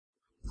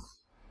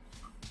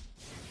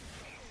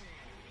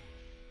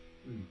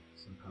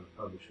kind of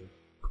publisher.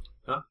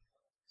 Huh?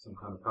 Some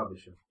kind of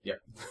publisher.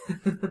 Yep.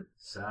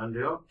 Sound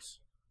yacht.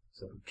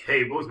 Some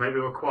cables may be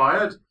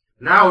required.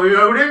 Now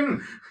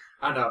reloading!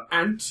 And an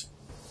ant.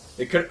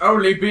 It can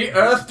only be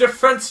Earth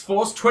Defense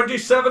Force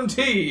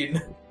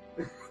 2017!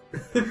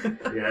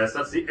 Yes,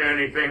 that's the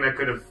only thing that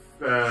could have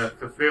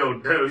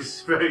fulfilled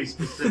those very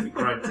specific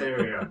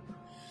criteria.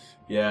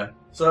 Yeah.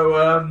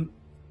 So,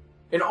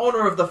 in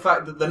honour of the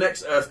fact that the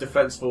next Earth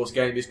Defense Force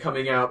game is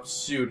coming out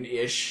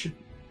soon-ish,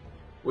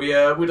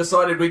 we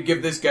decided we'd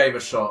give this game a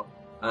shot.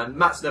 And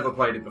Matt's never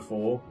played it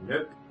before.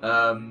 Nope.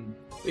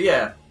 But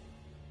yeah.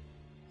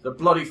 It's a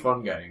bloody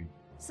fun game.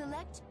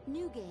 Select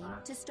new game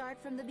to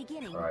start from the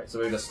beginning. Alright, so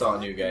we're going to start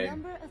a new game.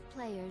 Number of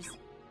players.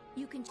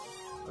 You can.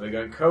 And we're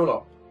going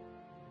co-op.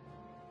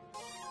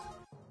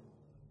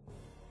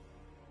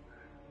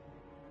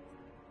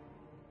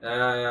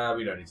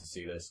 We don't need to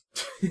see this.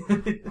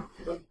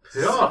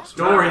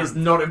 Story is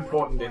not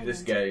important in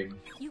this game.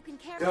 You can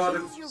choose your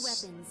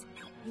weapons.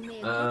 You may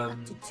equip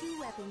up to 2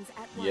 weapons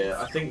at once.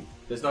 Yeah, I think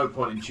there's no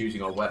point in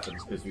choosing our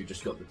weapons because we've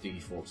just got the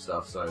default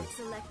stuff, so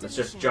Select let's a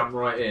just mission. jump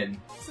right in.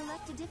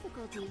 Select a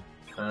difficulty.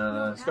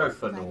 Let's go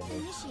for normal.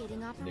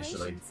 Initiating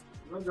Initially. operations.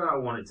 Maybe I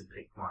wanted to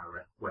pick my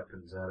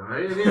weapons, Adam.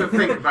 I didn't even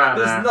think about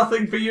There's that.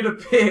 nothing for you to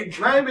pick!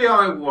 Maybe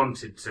I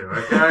wanted to,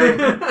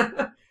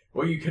 okay?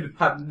 Well, you can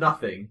have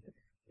nothing.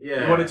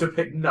 Yeah. You wanted to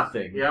pick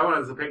nothing. Yeah, I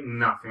wanted to pick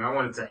nothing. I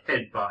wanted to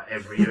headbutt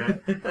every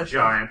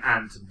giant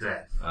ant to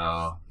death.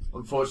 Oh,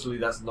 unfortunately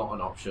that's not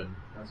an option.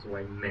 That's the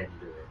way men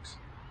do it.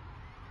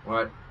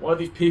 Right, why are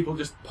these people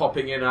just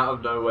popping in out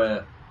of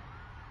nowhere?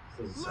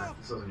 This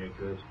doesn't do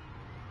good.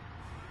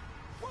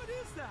 What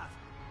is that?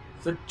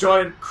 It's a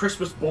giant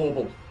Christmas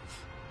bauble.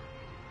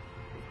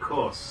 Of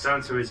course,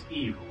 Santa is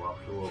evil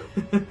after all.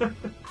 I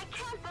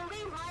can't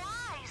believe my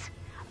eyes!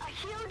 A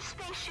huge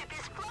spaceship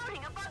is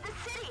floating above the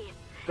city!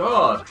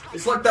 God,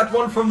 it's like that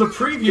one from the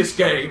previous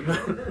game. The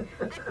government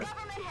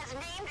has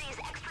named these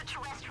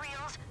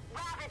extraterrestrials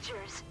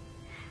Ravagers.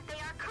 They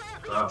are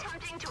currently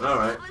attempting to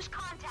establish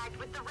contact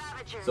with the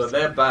Ravagers. So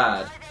they're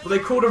bad. But they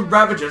called them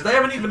Ravagers. They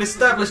haven't even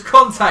established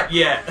contact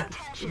yet.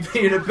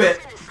 Being a bit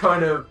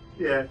kind of...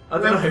 Yeah, I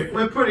don't know.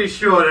 We're pretty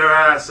sure they're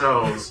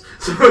assholes,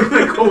 so we're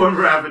going to call them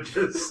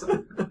Ravagers.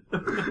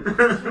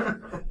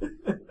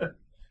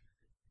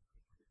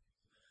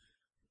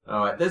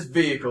 Alright, there's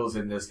vehicles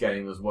in this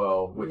game as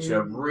well, which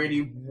are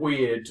really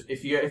weird.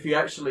 If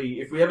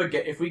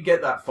we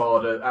get that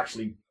far to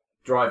actually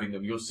driving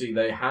them, you'll see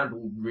they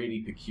handle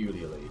really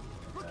peculiarly.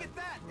 Look at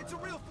that! It's a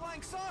real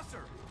flying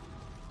saucer!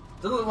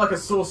 Doesn't look like a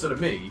saucer to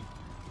me.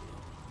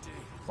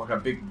 It's like a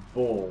big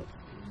ball.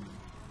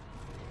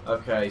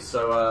 Okay,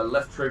 so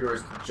left trigger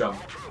is to jump,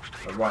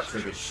 right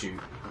trigger is shoot.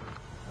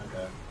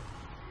 Okay.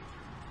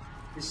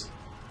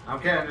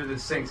 I'm getting a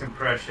distinct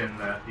impression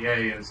that the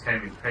aliens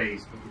came in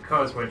peace, but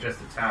because we're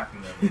just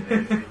attacking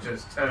them, it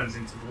just turns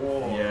into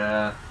war.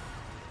 Yeah.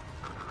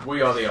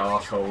 We are the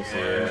arseholes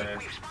here.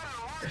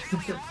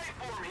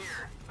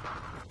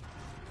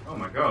 Oh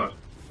my god.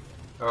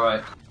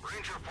 Alright.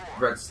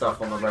 Red stuff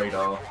on the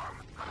radar.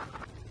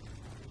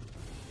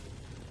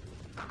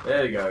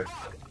 There you go.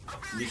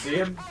 You see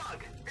him?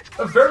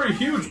 A very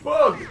huge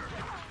bug!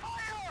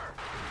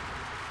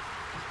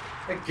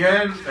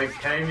 Again, they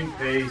came in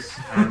peace,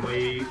 and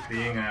we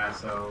being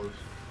assholes.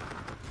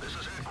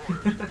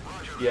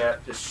 Yeah,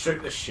 just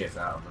shoot the shit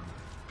out of them.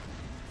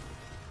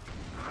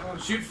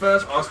 Shoot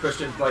first, ask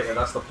questions later.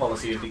 That's the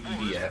policy of the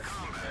EDF.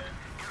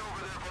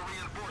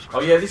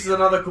 Oh yeah, this is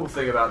another cool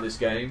thing about this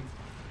game.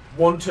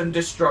 Wanton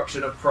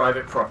destruction of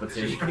private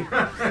property.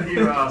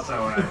 You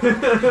arsehole.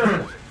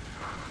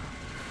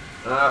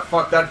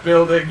 Fuck that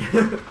building.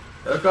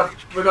 we've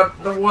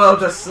got the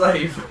world to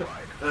save.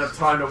 Don't have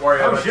time to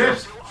worry about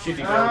shit! Shitty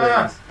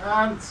buildings.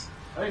 Ants!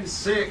 I didn't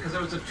see it because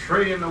there was a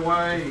tree in the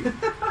way.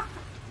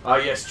 Ah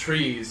yes,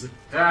 trees.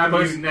 Damn The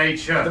you,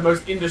 nature! The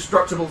most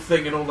indestructible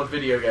thing in all the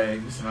video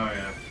games. Oh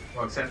yeah.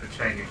 Well, except for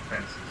changing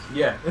fences.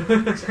 Yeah.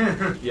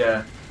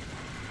 Yeah.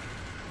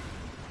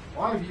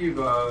 Why have you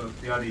got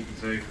the ID to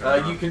do?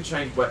 You can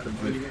change weapons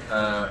with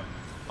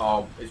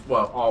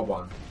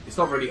R1. It's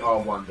not really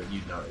R1, but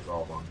you'd know it's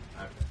R1.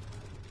 Okay.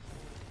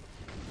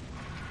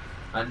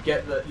 And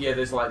get the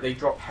there's like they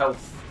drop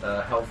health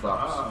ups.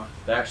 Ah.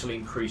 They actually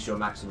increase your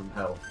maximum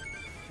health.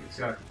 It's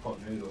like a pot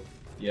noodle.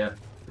 Yeah.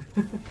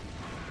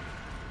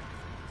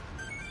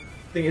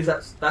 Thing is,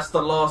 that's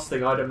the last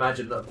thing I'd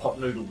imagine that a pot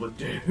noodle would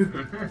do.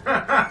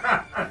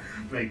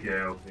 Make you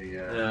healthy,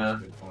 yeah. Yeah.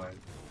 That's a good point.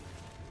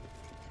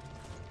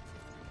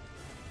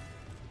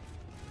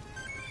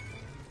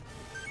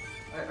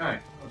 Hey.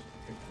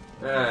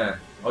 Yeah.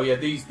 Oh yeah,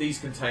 these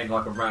contain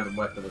like a random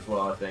weapon as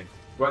well. I think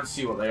you won't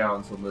see what they are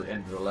until the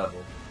end of the level.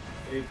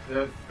 It's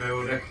the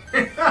building.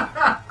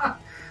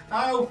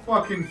 How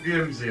fucking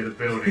flimsy are the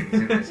buildings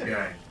in this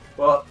game?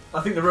 Well,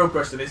 I think the real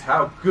question is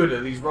how good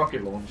are these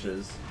rocket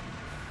launchers?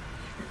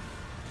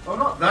 Well,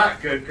 not that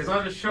good, because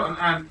I just shot an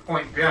ant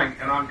point blank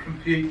and I'm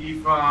completely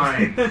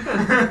fine.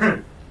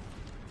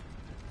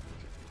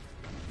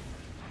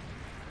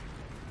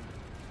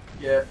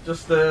 Yeah,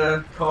 just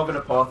carving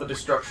a path of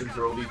destruction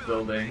through all these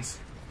buildings.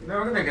 You know,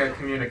 we're going to get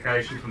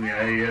communication from the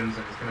aliens,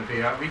 and it's going to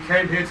be like, we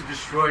came here to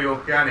destroy your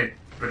planet,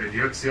 but it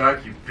looks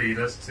like you beat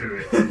us to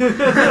it.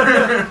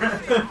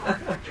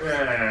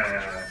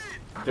 Yeah.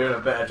 Doing a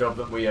better job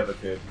than we ever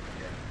could.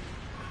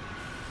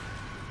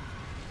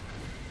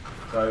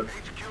 So,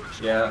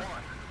 yeah.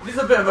 It is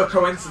a bit of a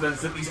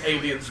coincidence that these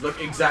aliens look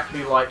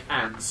exactly like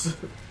ants. I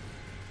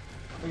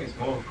think it's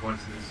more of a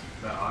coincidence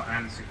that our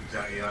ants look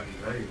exactly like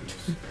these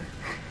aliens.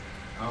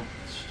 Oh,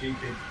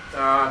 stupid,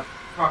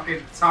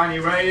 fucking tiny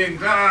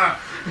ratings, I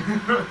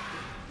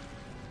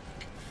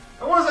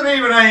wasn't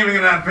even aiming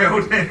at that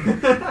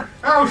building!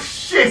 Oh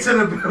shit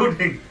at the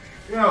building!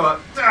 You know what?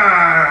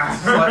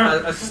 It's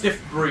like a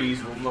stiff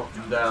breeze will knock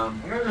them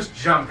down. I'm gonna just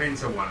jump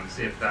into one and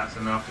see if that's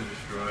enough to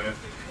destroy it.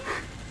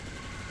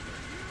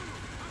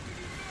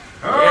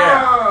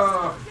 Yeah!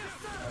 Oh!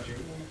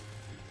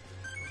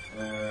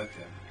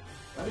 Okay.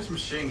 That is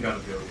machine gun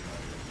ability.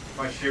 If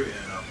I shoot it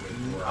enough,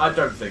 with I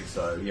don't think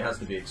so. It has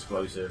to be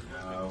explosive.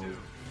 No.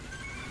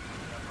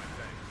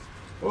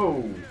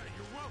 Whoa!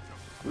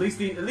 At least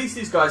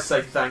these guys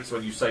say thanks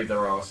when you save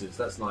their asses.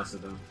 That's nice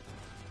of them.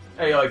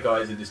 AI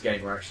guys in this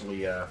game are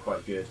actually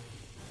quite good,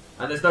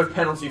 and there's no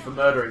penalty for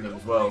murdering them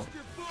as well.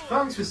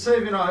 Thanks for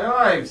saving our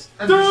lives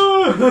and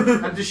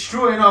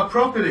destroying our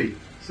property,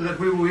 so that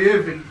we will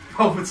live in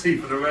poverty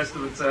for the rest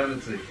of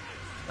eternity.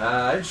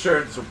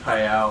 Insurance will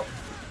pay out.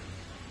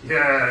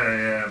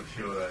 Yeah, I'm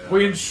sure they are.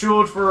 We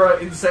insured for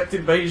insect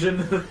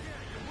invasion.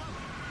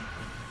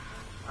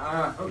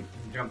 Oh, you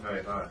can jump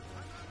very high.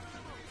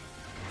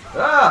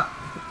 Ah!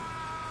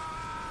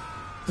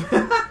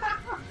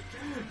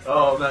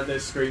 Oh man,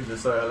 those screams are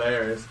so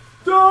hilarious.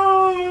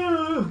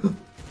 Ah!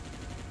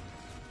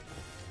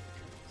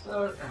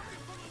 So,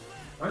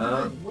 when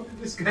did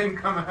this game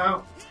come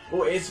out?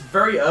 Well, it's a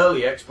very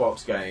early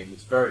Xbox game.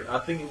 It's very, I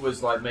think it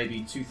was like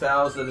maybe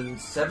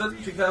 2007,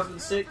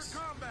 2006.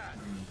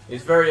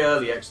 It's very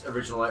early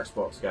original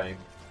Xbox game.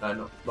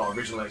 Not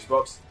original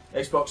Xbox.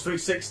 Xbox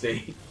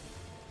 360.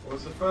 What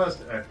was the first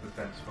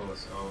Defense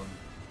Force on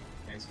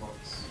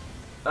Xbox?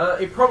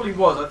 It probably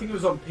was. I think it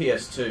was on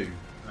PS2.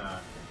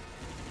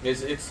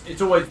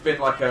 It's always been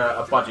like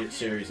a budget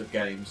series of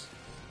games.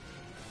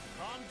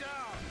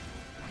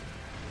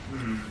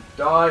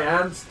 Die,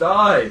 ants,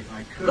 die!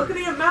 I could. Look at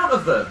the amount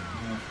of them!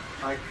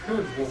 I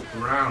could walk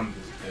around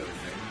this building.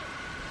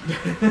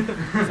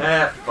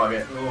 Fuck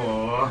it.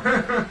 Oh.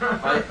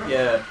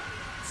 Yeah.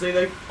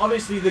 See,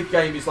 obviously the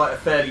game is like a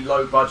fairly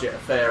low budget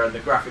affair and the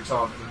graphics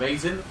aren't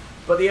amazing,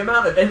 but the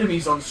amount of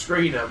enemies on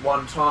screen at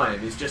one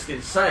time is just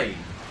insane.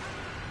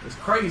 It's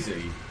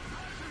crazy.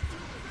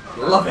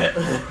 Love it.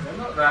 They're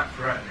not that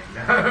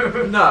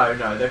threatening, no.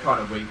 No, they're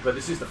kind of weak, but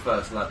this is the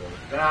first level.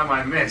 Damn,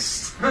 I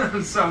missed.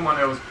 Someone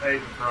else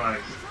paid the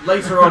price.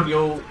 Later on,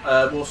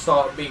 we'll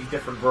start meeting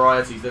different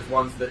varieties. There's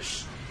ones that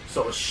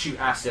sort of shoot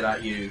acid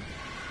at you,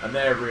 and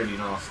they're really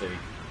nasty.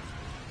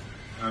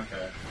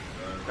 Okay.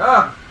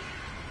 They're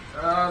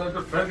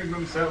defending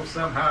themselves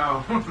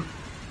somehow.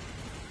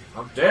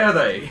 How dare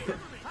they?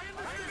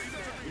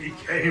 We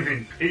came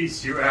in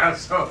peace, you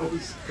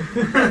assholes.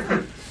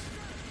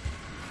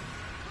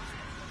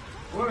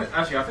 Well,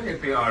 actually, I think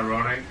it'd be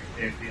ironic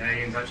if the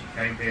aliens actually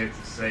came here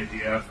to save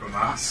the Earth from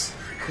us,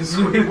 because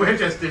we're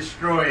just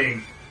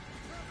destroying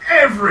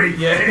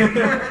everything.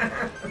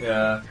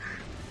 Yeah.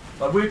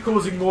 Like, we're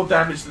causing more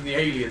damage than the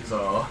aliens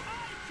are.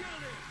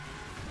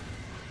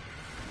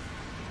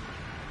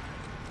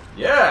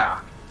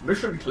 Yeah!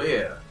 Mission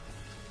clear.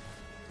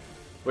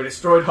 We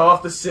destroyed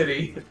half the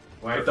city,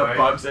 but the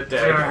bugs are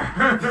dead.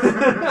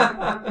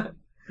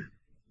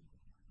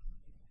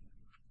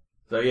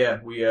 So yeah,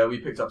 we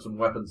picked up some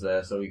weapons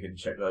there, so we can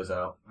check those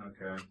out.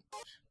 Okay.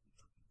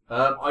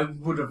 I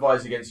would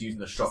advise against using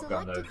the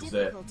shotgun though, because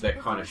they're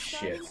kind of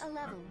shit.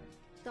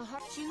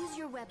 Choose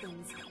your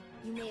weapons.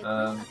 You may equip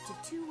up to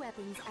 2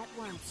 weapons at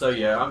once. So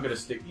yeah, I'm gonna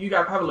stick. You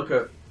have a look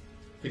at.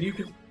 Can you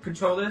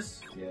control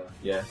this? Yeah.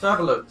 Yeah. So have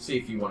a look, see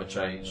if you want to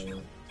change.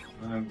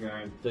 I'm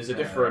going. There's a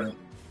different.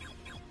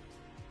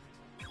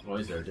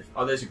 What is there? A different?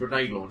 Oh, there's a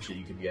grenade launcher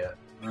you can get.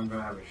 I'm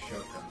gonna have a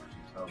shotgun. You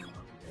told me not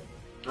to get it.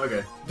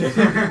 Okay.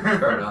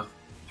 Fair enough.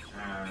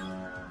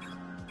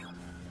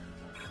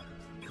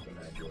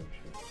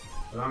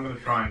 But I'm going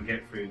to try and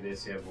get through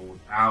this level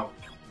without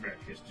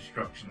reckless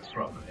destruction of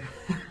property.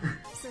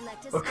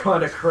 What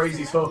kind of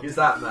crazy talk is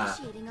that, Matt?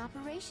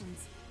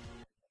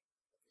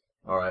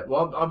 Alright,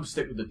 well, I'm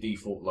stick with the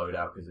default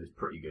loadout because it's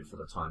pretty good for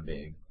the time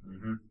being.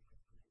 Mm-hmm.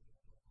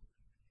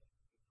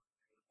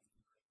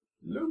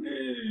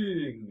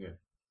 Loading!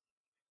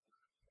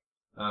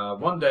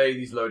 One day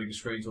these loading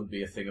screens will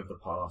be a thing of the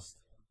past.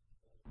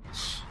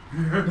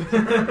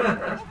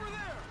 Alright,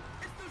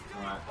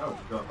 oh,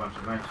 we've got a bunch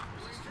of matches.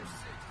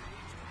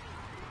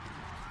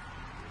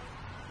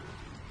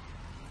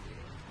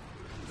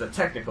 It's a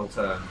technical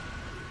term.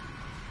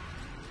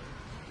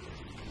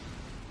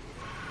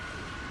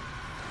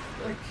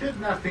 They're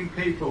kidnapping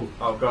people.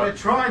 Oh god. They're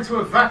trying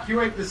to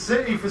evacuate the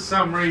city for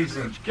some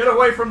reason. Get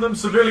away from them,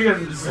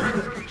 civilians!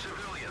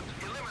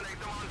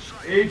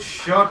 Each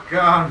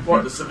shotgun.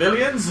 What, the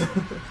civilians?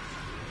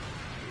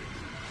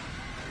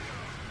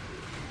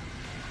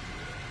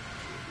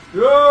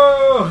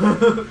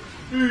 Oh!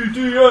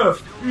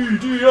 EDF!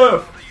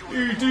 EDF!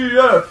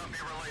 EDF!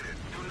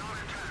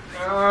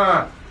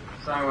 Ah,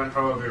 something went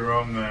probably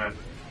wrong there.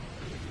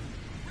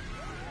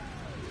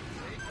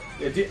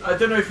 Yeah, I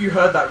don't know if you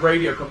heard that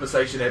radio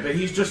conversation there, but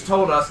he's just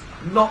told us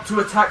not to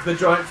attack the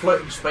giant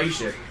floating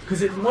spaceship,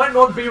 because it might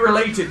not be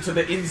related to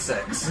the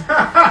insects.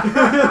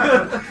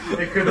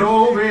 It could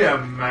all be a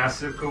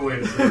massive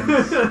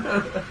coincidence.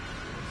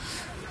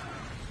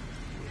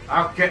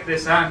 I'll get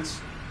this ant.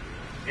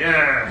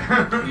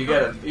 Yeah. You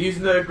get him. You're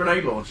using the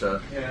grenade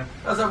launcher. Yeah.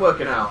 How's that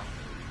working out?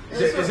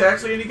 Is it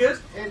actually any good?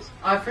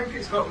 I think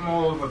it's got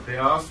more of a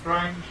blast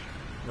range.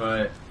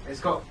 Right. It's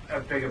got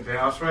a bigger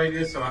blast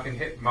radius, so I can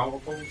hit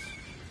multiples.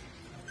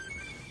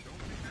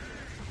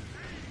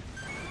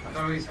 I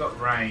don't think it's got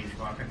range,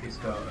 but I think it's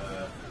got.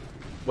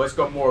 Well, it's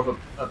got more of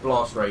a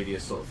blast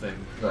radius sort of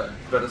thing, but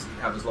it doesn't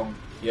have as long.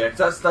 Yeah,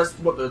 'cause that's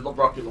what the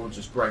rocket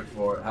launcher's great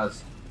for. It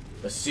has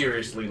a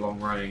seriously long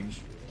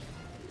range.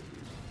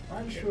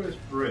 I'm sure it's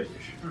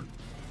British.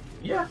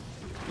 Yeah,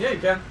 you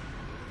can.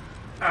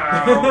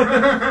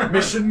 Ow.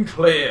 Mission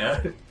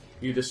clear.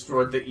 You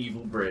destroyed the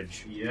evil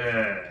bridge.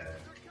 Yeah.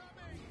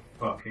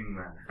 Fucking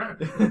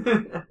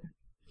man.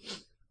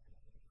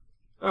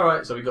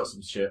 Alright, so we got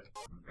some shit.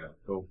 Okay.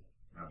 Cool.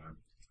 Alright.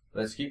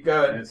 Let's keep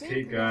going. Let's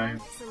keep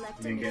going.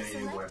 Selecting Didn't get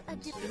any select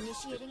weapons yet.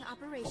 initiating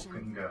operation.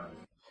 Fucking go.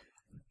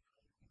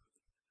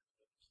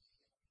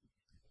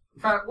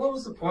 In fact, what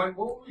was the point?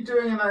 What were we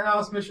doing in that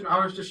last mission?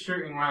 I was just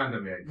shooting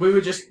randomly. We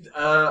were just,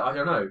 I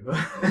don't know.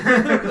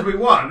 Because we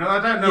won. I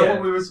don't know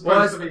what we were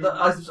supposed to be.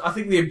 I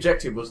think the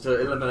objective was to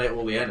eliminate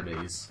all the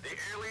enemies. The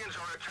aliens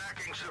are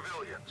attacking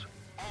civilians.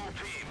 All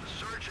teams,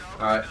 search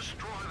out Alright. and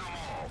destroy them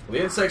all. Well,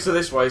 the insects are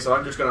this way, so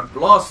I'm just going to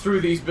blast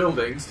through these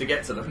buildings to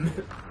get to them.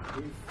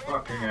 You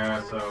fucking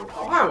asshole.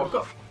 Oh, wow, I've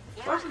got...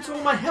 What happened to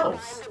all my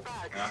health?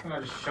 I think I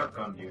just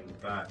shotgunned you in the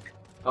back.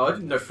 Oh, I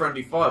didn't know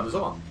friendly fire was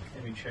on.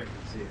 Let me check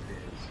and see if it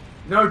is.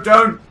 No,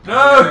 don't!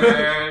 No!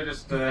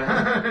 Just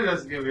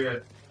just give you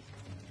a...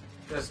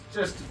 Just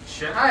to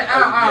check. Hey,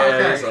 ow, yeah,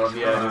 okay. it is on,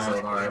 yeah, it is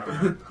on, alright.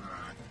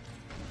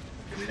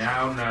 We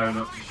now know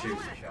not to shoot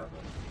each other.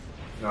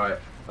 Alright,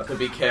 I have to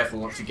be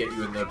careful not to get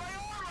you in the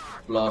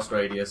blast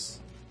radius.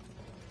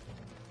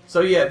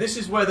 So yeah, this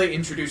is where they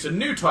introduce a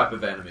new type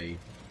of enemy.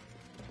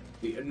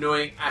 The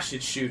annoying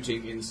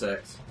acid-shooting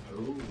insect.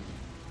 Ooh.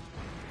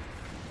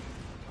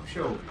 I'm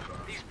sure we'll be fine.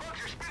 These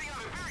bugs are spitting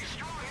out a very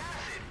strong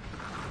acid.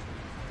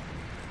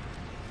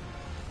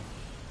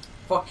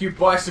 Fuck you,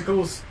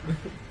 bicycles!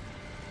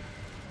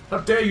 How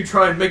dare you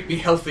try and make me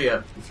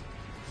healthier?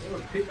 It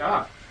was picked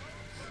up.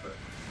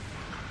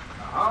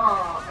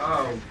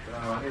 Oh,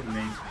 I didn't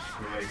mean to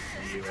destroy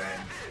the UN.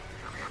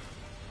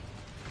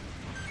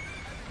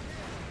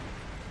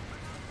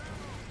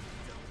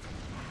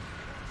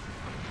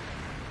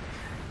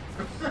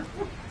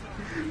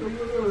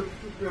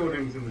 The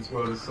buildings in this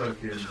world are so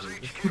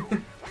flimsy.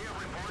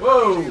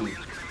 Whoa!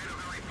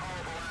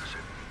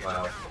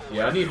 Wow.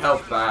 Yeah, I need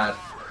help bad.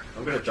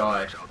 I'm gonna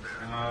die.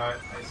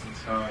 It's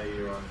entirely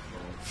your own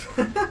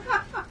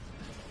fault.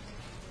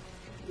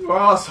 You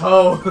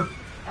asshole!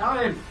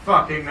 I didn't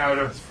fucking know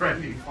there was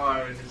friendly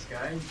fire in this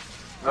game.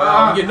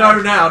 Well, you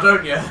know now,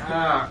 don't you?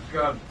 Ah,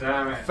 god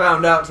damn it.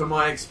 Found out to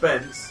my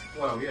expense.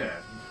 Well,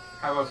 yeah.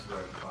 How else was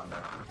I going to find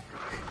out?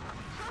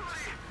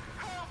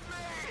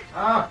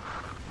 Ah!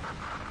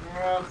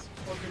 Yeah, it's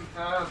fucking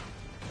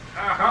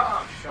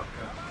aha!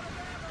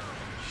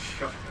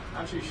 Shotgun.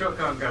 Actually,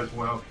 shotgun goes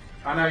well.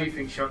 I know you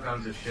think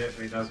shotguns are shit,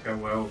 but it does go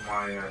well with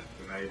my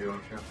grenade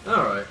launcher.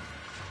 Alright.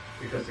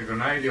 Because the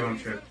grenade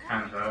launcher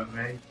can hurt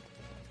me.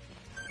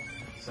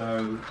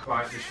 So,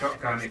 like the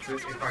shotgun, if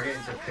I get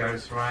into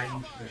close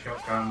range, the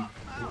shotgun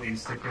will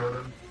insta-kill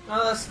them.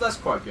 Oh, that's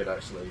quite good,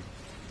 actually.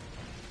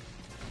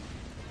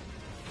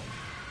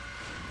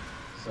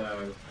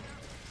 So,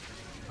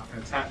 I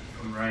can attack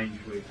from range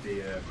with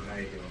the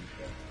grenade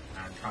launcher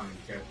and come and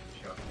go for the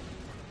shotgun.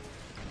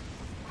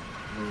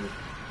 Ooh.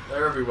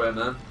 They're everywhere,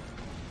 man.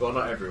 Well,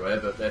 not everywhere,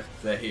 but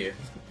they're here.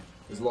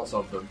 There's lots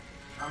of them.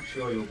 I'm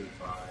sure you'll be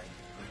fine.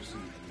 I'm just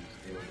going to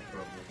deal with the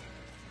problem.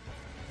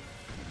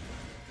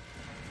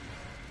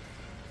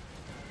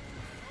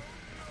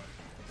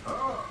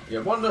 Oh. Yeah,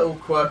 one little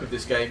quirk of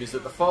this game is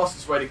that the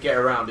fastest way to get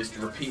around is to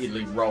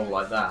repeatedly roll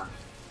like that.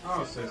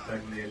 Oh, so it's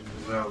taking the edge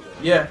of the Zelda.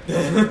 Yeah.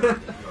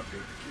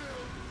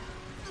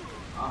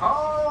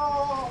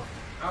 Oh!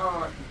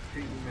 Oh, I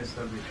completely missed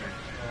everything.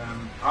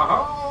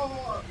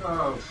 Oh!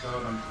 Oh,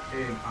 God, I'm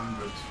hitting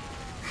hundreds.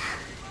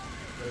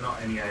 But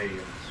not any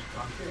aliens.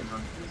 I'm hitting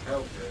hundreds. There's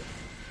help here.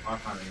 I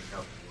find any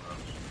help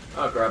as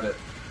well. I'll grab it.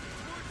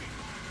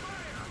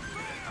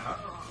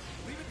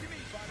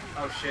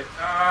 Oh shit.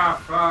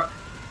 Ah, fuck.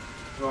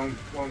 Wrong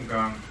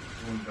gun.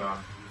 Wrong gun.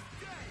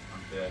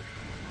 I'm dead.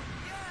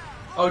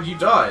 Oh, did you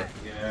die?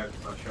 Yeah,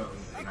 I shot him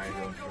with a grenade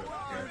launcher.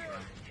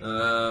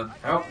 Uh,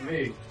 Help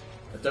me.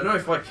 I don't know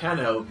if I can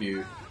help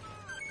you.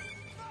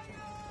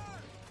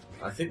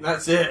 I think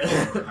that's it.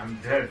 I'm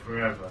dead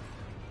forever.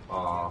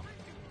 Aw.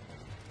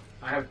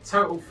 I have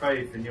total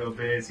faith in your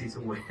ability to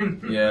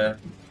win. Yeah.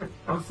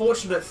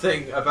 Unfortunate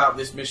thing about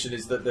this mission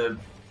is that the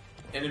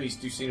enemies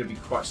do seem to be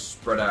quite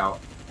spread out.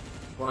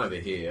 There's one over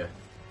here.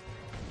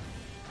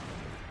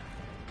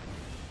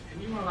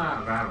 Can you run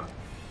out of ammo?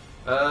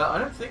 I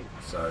don't think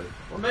so.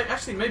 Well,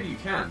 actually, maybe you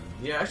can.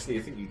 Yeah, actually,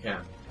 I think you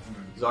can.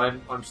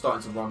 Because I'm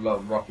starting to run low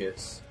on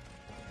rockets.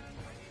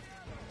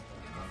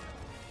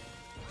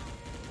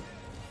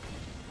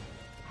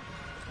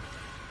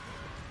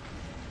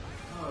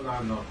 Oh,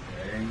 I'm not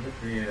playing.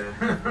 Let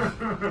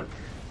me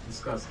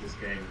discuss this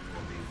game in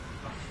more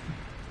detail.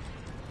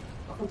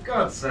 Oh, for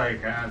God's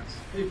sake, Ant.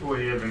 People are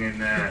living in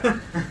there.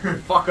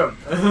 Fuck them.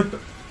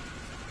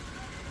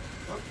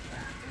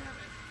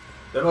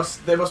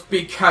 There must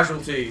be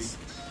casualties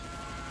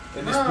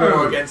in this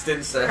war against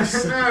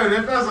insects. No,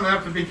 there doesn't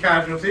have to be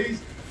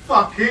casualties.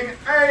 Fucking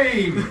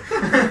aim!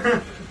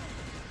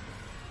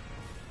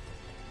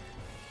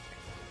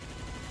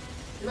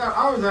 You know,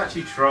 I was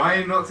actually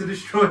trying not to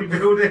destroy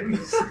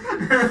buildings.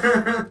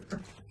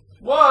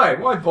 Why?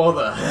 Why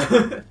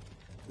bother?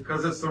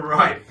 Because it's the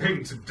right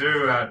thing to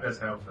do. Let's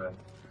help them.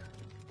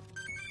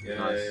 Yay.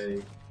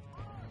 Nice.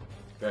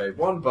 Okay,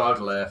 one bug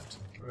left.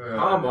 Uh,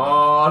 Come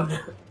on!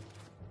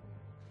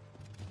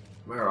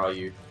 Where are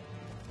you?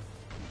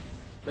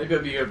 Maybe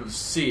I'll be able to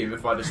see him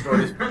if I destroy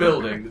this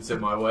building that's in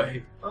my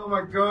way. Oh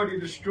my God, you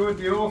destroyed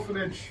the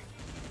orphanage.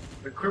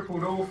 The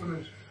crippled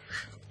orphanage.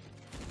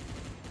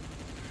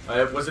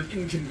 It was an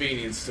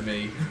inconvenience to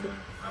me.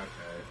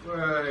 Okay.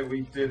 Well,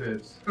 we did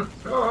it.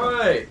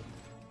 Alright!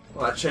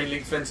 Well, that chain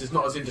link fence is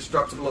not as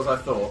indestructible as I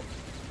thought.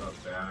 God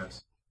damn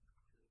it.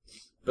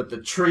 But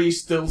the tree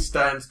still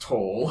stands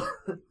tall.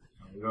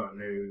 We got a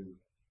new...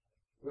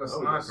 We got a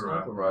Oh, sniper,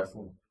 sniper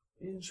rifle.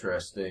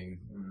 Interesting.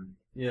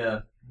 Yeah.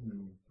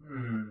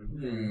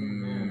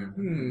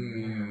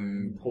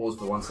 Pause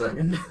for 1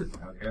 second.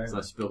 Okay. As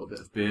I spilled a bit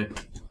of beer.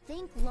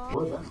 Think What long.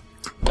 was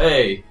that?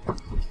 Hey!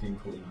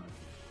 1649.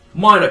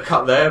 Minor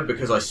cut there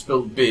because I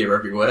spilled beer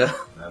everywhere.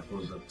 That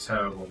was a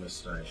terrible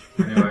mistake.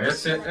 Anyway,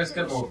 let's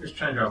get more. Let's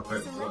change our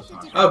equipment. Select a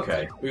different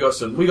Okay, we got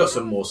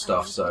some more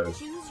stuff. So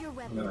Choose your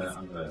I'm weapons.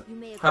 gonna You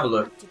may have a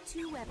look. up to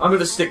 2 weapons I'm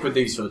gonna at stick with once.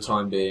 these for the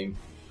time being.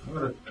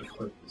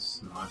 equip the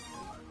sniper.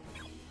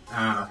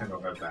 And I think I'll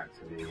go back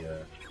to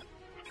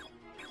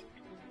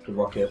The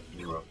rocket.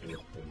 the rocket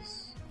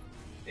because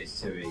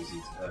it's too easy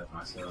to hurt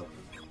myself,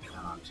 and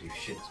I'm too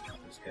shit at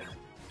this game.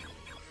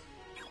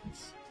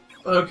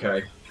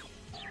 Okay.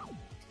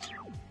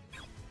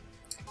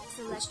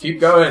 Select Let's a keep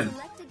mission. going.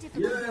 Select a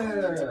different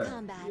component to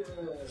combat.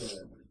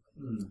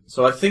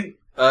 So I think,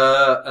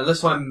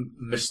 unless I'm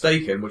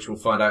mistaken, which we'll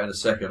find out in a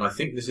second, I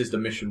think this is the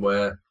mission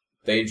where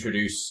they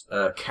introduce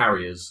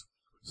carriers.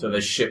 So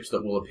there's ships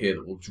that will appear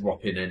that will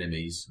drop in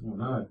enemies. Oh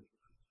no.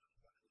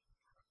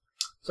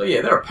 So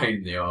yeah, they're a pain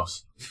in the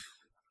arse.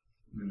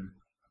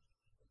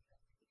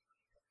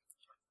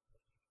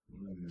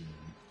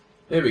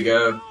 Here we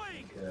go.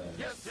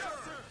 Yes, sir!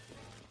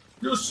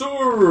 This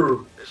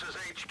is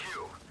HQ.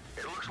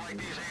 It looks like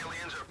these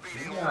aliens are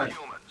beating Yeah. more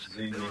humans.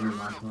 Zoom in,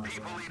 my sniper.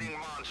 People-eating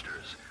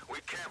monsters. We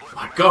can't let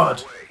My them God.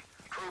 get away.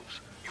 Troops,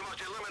 you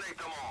must eliminate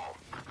them all.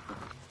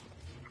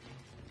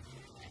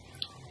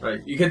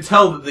 Right, you can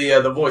tell that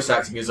the voice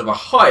acting is of a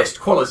highest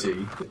quality.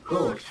 Of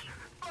course.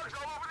 Bugs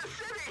all over the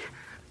city.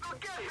 They'll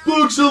get here.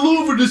 Bugs all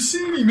over the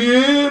city,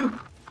 man!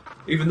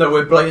 Even though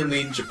we're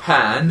blatantly in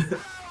Japan,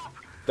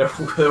 they're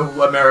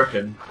all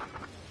American.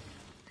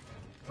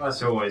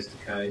 That's always the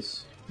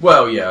case.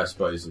 Well, yeah, I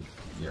suppose, you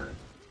know.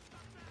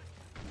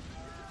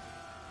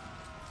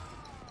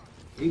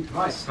 Eat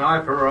my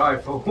sniper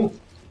rifle.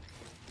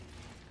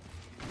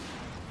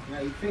 Now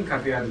you'd think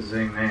I'd be able to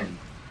zoom in.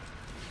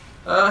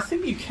 I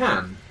think you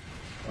can.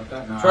 I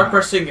don't know. Try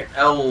pressing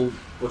L,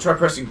 or try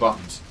pressing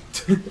buttons.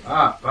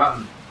 Ah,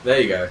 button. There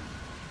you go.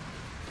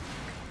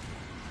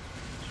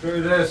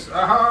 Screw this.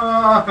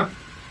 Ah!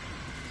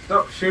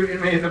 Stop shooting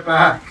me in the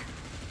back.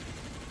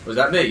 Was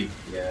that me?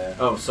 Yeah.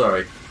 Oh,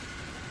 sorry.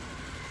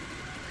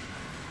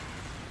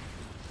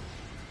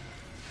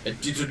 I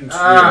didn't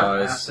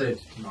realise. Acid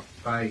in my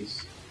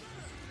face.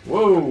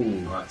 Whoa!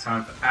 Right,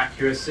 time for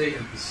accuracy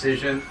and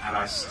precision, and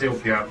I still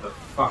blew up the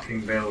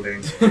fucking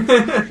building.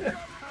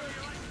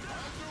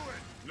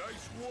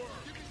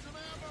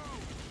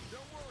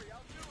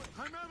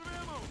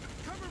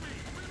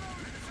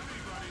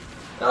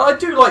 Now, I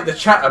do like the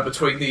chatter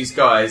between these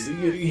guys.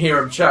 You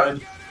hear them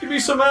chatting, "Give me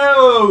some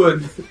ammo!"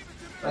 and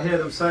I hear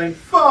them saying,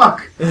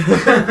 "Fuck!"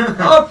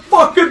 "I'm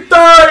fucking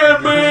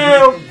dying,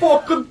 man! I'm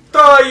fucking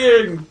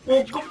dying!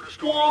 Fucking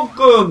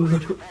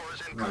fucking!"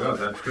 Oh my god,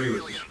 that tree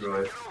was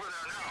destroyed.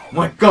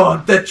 My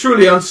god, they're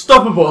truly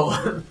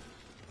unstoppable!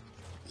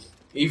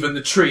 Even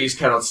the trees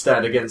cannot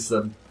stand against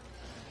them.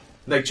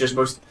 Nature's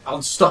most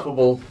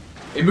unstoppable,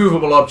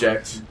 immovable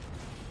object.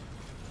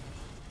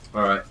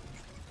 Alright.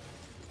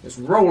 Let's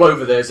roll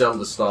over there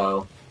Zelda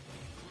style.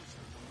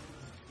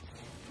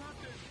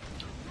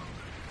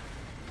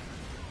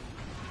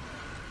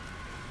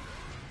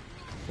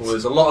 Oh,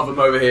 there's a lot of them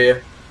over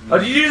here. Oh,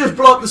 did you just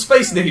block the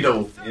Space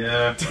Needle?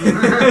 Yeah.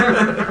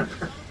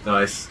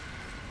 Nice.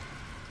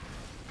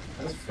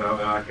 I just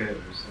felt like it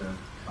was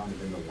kind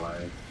of in the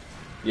way.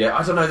 Yeah,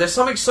 I don't know. There's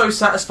something so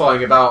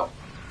satisfying about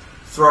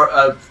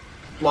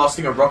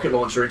blasting a rocket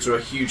launcher into a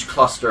huge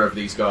cluster of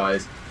these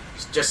guys.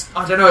 It's just,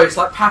 I don't know. It's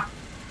like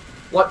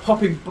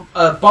popping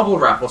bubble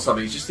wrap or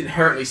something. It's just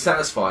inherently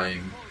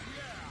satisfying.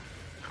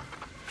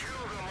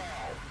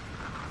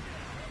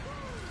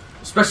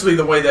 Especially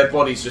the way their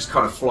bodies just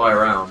kind of fly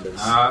around.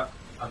 I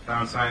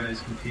found something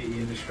that's completely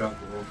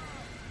indestructible.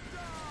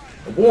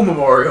 A war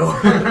memorial.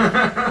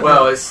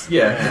 Well, it's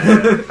yeah.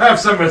 Have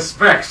some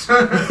respect.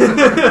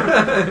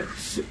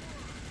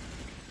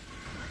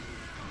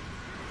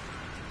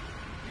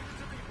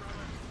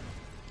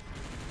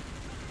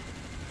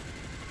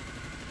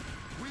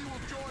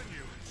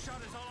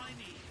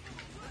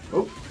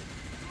 Oh.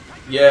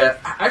 Yeah,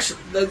 actually,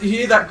 you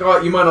hear that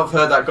guy? You might not have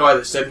heard that guy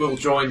that said, "We'll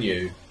join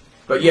you."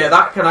 But yeah,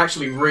 that can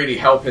actually really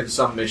help in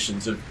some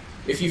missions.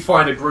 If you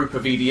find a group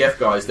of EDF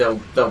guys,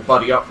 they'll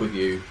buddy up with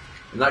you,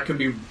 and that can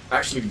be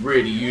actually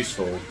really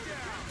useful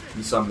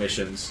in some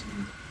missions.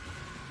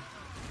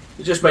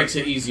 It just makes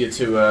it easier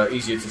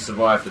to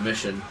survive the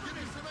mission.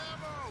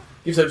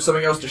 Gives them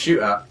something else to shoot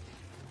at.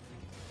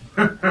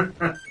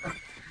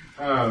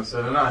 Oh,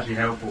 so they're not actually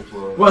helpful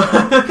for Well,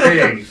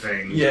 killing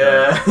things.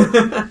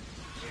 Yeah.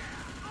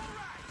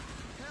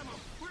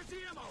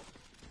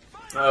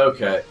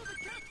 Okay.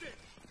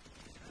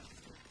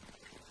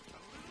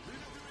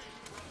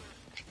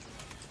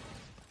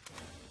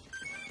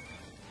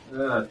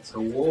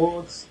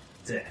 Towards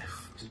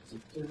death.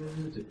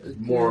 There's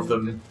more of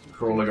them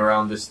crawling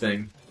around this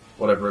thing,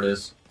 whatever it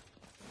is.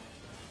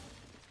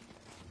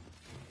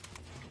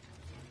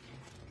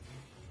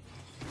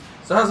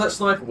 So how's that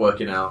sniper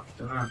working out?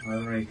 Don't know, I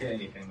haven't really hit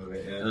anything with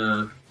it yet.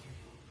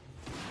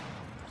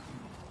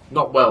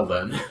 Not well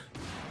then.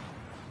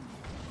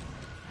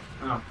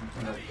 Oh, I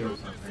think I killed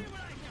something.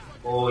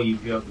 Or you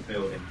built the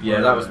building.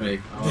 Yeah, that was me.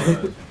 Oh,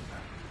 that was me.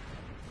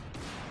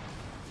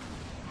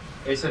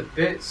 It's a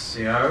bit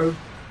slow.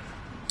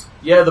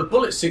 Yeah, the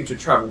bullets seem to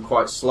travel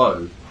quite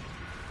slow.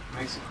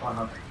 Makes it quite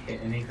hard to hit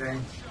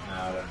anything. No,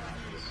 I don't know.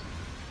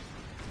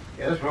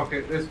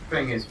 Yeah, this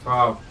thing is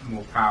far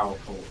more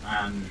powerful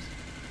and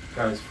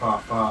goes far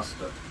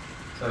faster.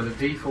 So the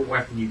default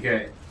weapon you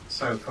get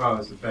so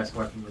far is the best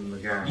weapon in the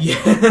game.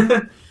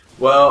 Yeah.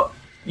 Well,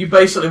 you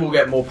basically will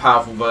get more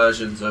powerful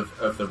versions of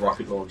the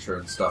rocket launcher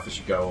and stuff as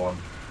you go on.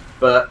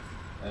 But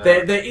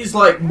there is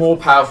like more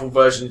powerful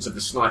versions of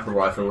the sniper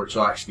rifle which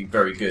are actually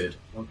very good.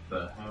 What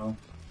the hell?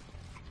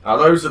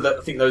 Those are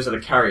I think those are the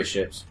carrier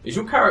ships. Is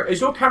your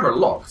camera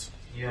locked?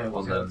 Yeah,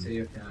 what's on up them? to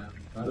you?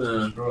 That's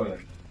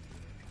destroyed.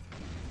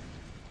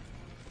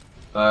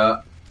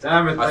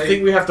 Damn it! I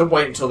think we have to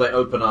wait until they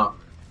open up.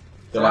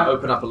 They like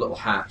open up a little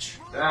hatch.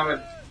 Damn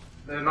it!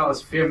 They're not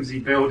as flimsy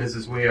builders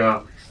as we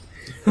are.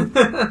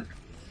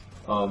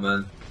 Oh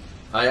man,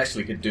 I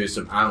actually could do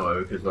some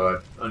ammo because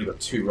I've only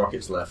got 2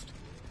 rockets left.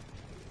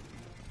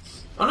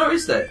 Oh no,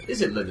 is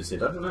it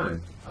limited? I don't know.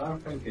 I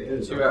don't think it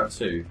is. 2 out of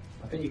 2.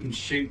 I think you can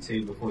shoot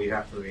 2 before you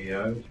have to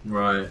reload.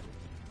 Right.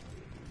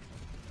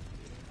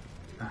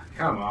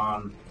 Come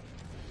on.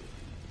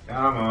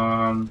 Come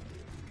on.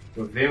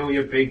 Reveal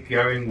your big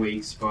going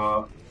weak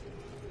spot.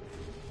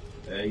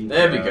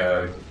 There we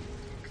go.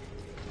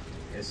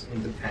 It's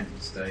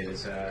Independence Day,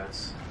 this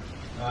ass.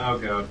 Oh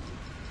god.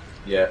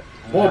 Yeah.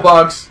 More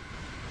bugs!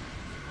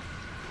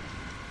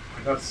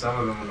 I got some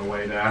of them on the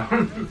way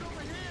down.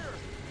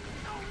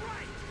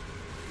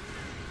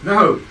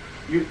 No!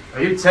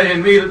 Are you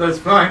telling me that those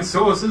flying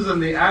saucers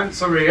and the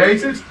ants are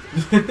related?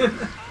 It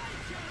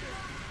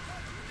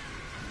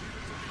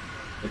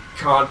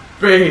can't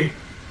be!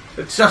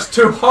 It's just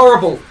too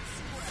horrible!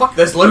 Fuck,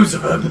 there's loads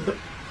of them!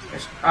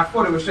 I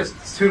thought it was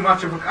just too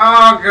much of a...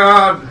 Oh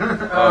god!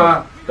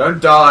 Oh,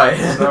 don't die!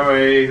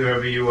 Sorry,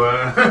 whoever you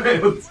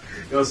were.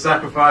 Your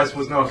sacrifice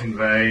was not in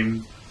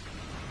vain.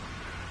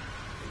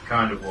 It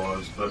kind of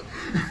was, but...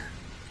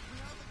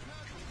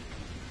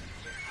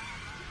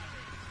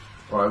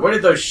 Right, where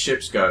did those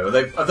ships go?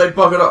 Have they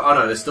buggered off? Oh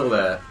no, they're still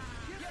there.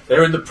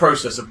 They're in the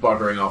process of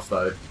buggering off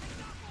though.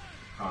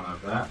 Can't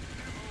have that.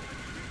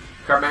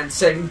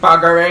 Commencing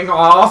buggering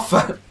off!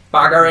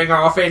 Buggering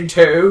off in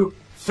 2,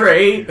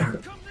 3...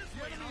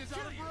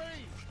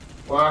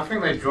 Well, I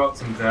think they dropped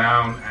them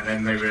down and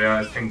then they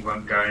realised things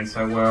weren't going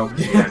so well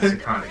because the ants are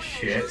kind of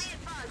shit.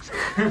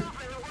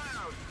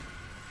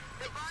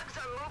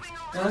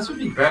 Now, this would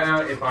be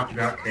better if I could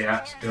get the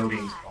ants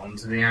buildings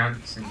onto the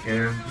ants and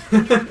kill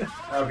them.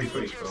 That would be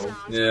pretty cool.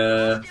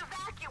 Yeah.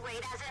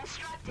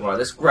 Right,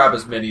 let's grab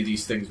as many of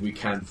these things we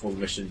can before the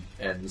mission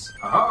ends.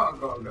 Aha! I've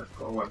got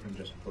a weapon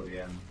just before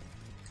the end.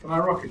 Can I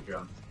rocket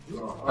jump?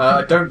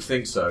 I don't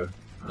think so.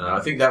 No, I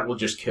think that will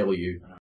just kill you.